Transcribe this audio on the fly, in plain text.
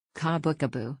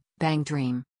Kabukibu, Bang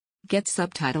Dream. Get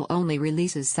subtitle-only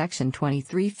releases.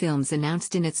 Section23 Films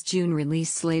announced in its June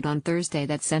release slate on Thursday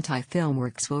that Sentai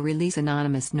Filmworks will release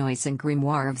Anonymous Noise and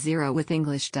Grimoire of Zero with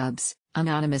English dubs.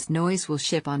 Anonymous Noise will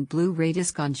ship on Blu-ray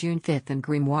disc on June 5 and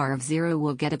Grimoire of Zero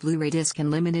will get a Blu-ray disc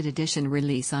and limited edition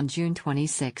release on June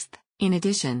 26. In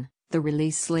addition, the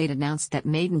release slate announced that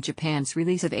Made in Japan's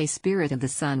release of A Spirit of the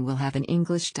Sun will have an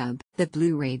English dub. The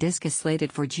Blu-ray disc is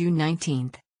slated for June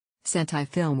 19. Sentai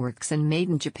Filmworks and Made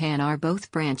in Japan are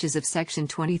both branches of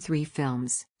Section23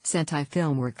 Films. Sentai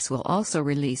Filmworks will also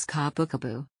release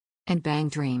Kabukibu and Bang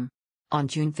Dream on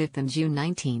June 5 and June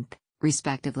 19,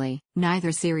 respectively.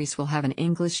 Neither series will have an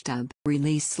English dub.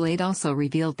 Release slate also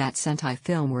revealed that Sentai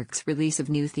Filmworks' release of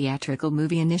new theatrical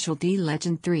movie Initial D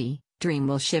Legend 3, Dream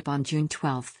will ship on June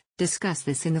 12. Discuss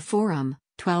this in the forum,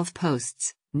 12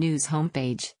 posts, news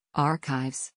homepage, archives.